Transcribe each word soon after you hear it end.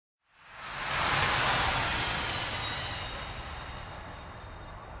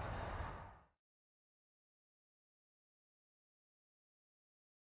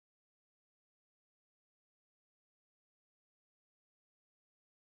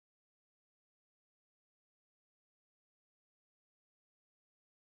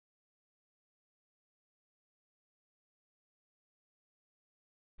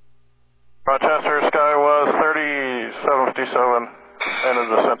Rochester, Skywest 3757, and a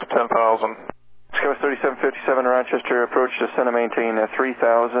descent to 10,000. Skywest 3757, Rochester, approach descent and maintain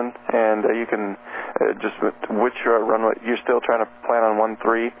 3,000, and you can just, which runway, you're still trying to plan on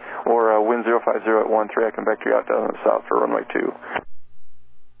 13, or wind 050 at 13, I can vector you out down the south for runway 2.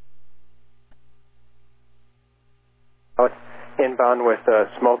 Inbound with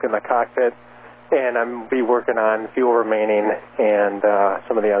smoke in the cockpit, and I'm be working on fuel remaining and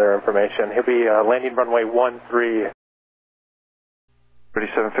some of the other information. He'll be landing runway 13.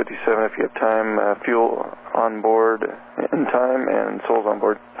 3757, if you have time, fuel on board in time, and souls on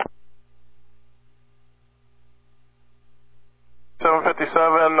board.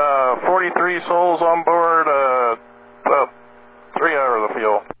 757, 43 souls on board, about 3 hours of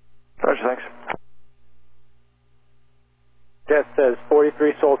fuel. Roger, thanks. Jet says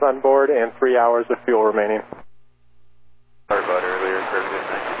 43 souls on board and 3 hours of fuel remaining. Sorry about earlier, Caribbean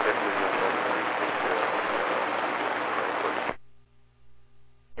 1950.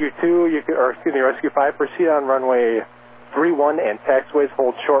 Rescue 5, proceed on runway 31 and taxiways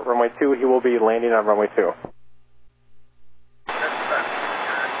hold short runway 2. He will be landing on runway 2.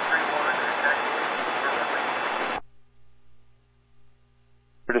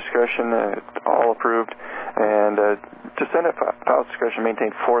 For discussion, all approved, and descent at pilot discretion,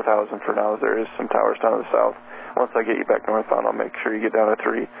 maintain 4,000 for now. There is some towers down to the south. Once I get you back northbound, I'll make sure you get down to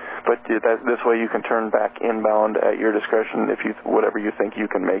 3. But this way you can turn back inbound at your discretion if you whatever you think you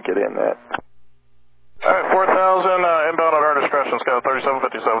can make it in at. All right, 4,000 inbound at our discretion, Scout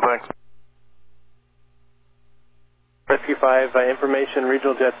 3757, thanks. Rescue 5, information,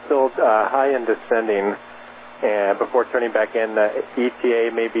 regional jet still high and descending, and before turning back in,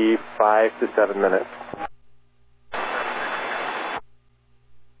 ETA may be 5 to 7 minutes.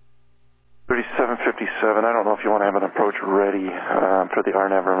 3757, I don't know if you want to have an approach ready for the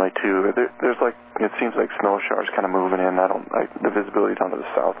RNAV runway 2. There's like, it seems like snow showers kind of moving in. The visibility down to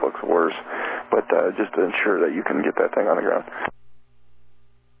the south looks worse, but just to ensure that you can get that thing on the ground.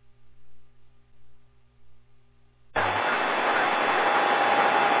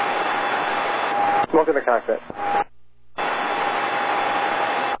 Smoke in the cockpit.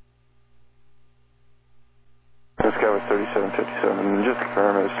 This guy was 3757, just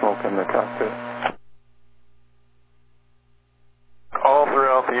confirm it was smoke in the cockpit. All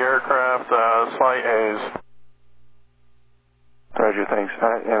throughout the aircraft, slight haze. Roger, thanks.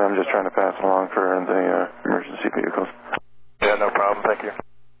 And I'm just trying to pass it along for the emergency vehicles. Yeah, no problem, thank you.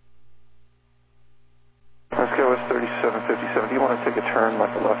 Let's go with 3757. Do you want to take a turn,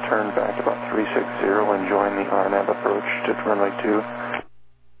 like a left turn back about 360 and join the RNAV approach to runway 2?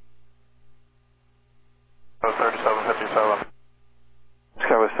 3757.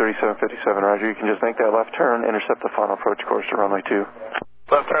 Skywest 3757, Roger. You can just make that left turn, intercept the final approach course to runway 2.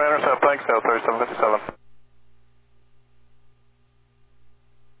 Left turn intercept, thanks, Scout 3757.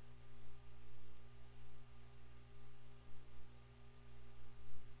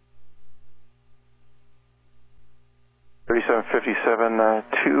 (3757)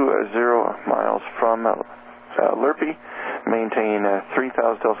 20 miles from Lurpy. Maintain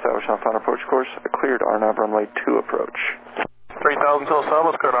 3,000 till established on final approach course. Cleared RNAV runway 2 approach. 3,000 till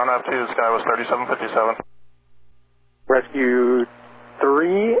established, cleared RNAV 2, Skywest 3757. Rescue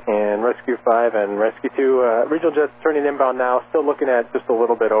 3 and Rescue 5 and Rescue 2. Regional jets turning inbound now, still looking at just a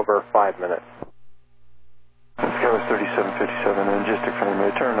little bit over 5 minutes. Skywest 3757, and just to confirm,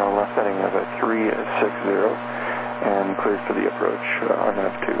 return on left heading of a 360 and cleared for the approach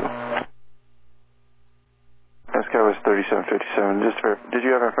RNAV 2. Skywest 3757, just for, did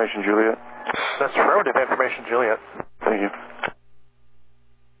you have information, Juliet? That's affirmative information, Juliet. Thank you.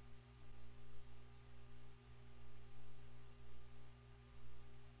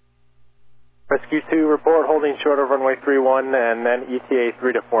 Rescue 2, report holding short of runway 31 and then ETA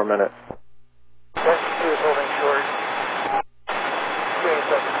 3 to 4 minutes. Rescue 2 is holding short. 3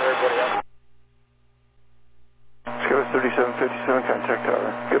 seconds for everybody else. Skywest 3757, contact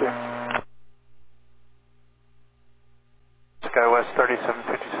tower. Good day. Skywest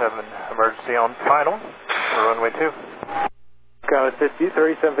 3757, emergency on final for runway 2. Skywest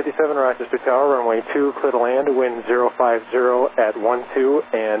 3757, Rochester Tower, runway 2, clear to land, wind 050 at 12,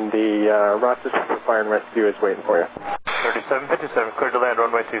 and the Rochester Fire and Rescue is waiting for you. 3757, clear to land,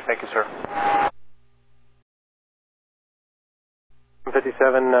 runway 2, thank you, sir. 57,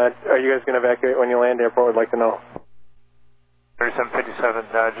 are you guys going to evacuate when you land? Airport would like to know.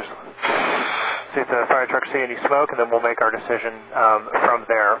 3757, just see if the fire trucks see any smoke, and then we'll make our decision from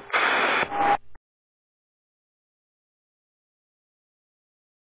there.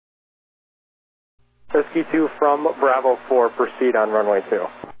 Rescue 2 from Bravo 4, proceed on runway 2.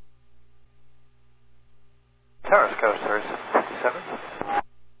 Echo, Sirius 57.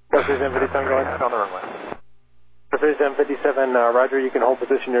 Sirius 57 going. On the runway. Sirius 57, Roger, you can hold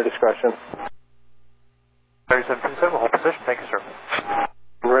position, your discretion. Sirius 57, hold position, thank you, sir.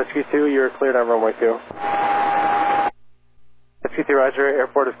 Rescue 2, you're cleared on runway 2. Rescue 2, Roger,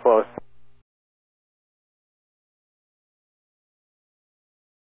 airport is closed.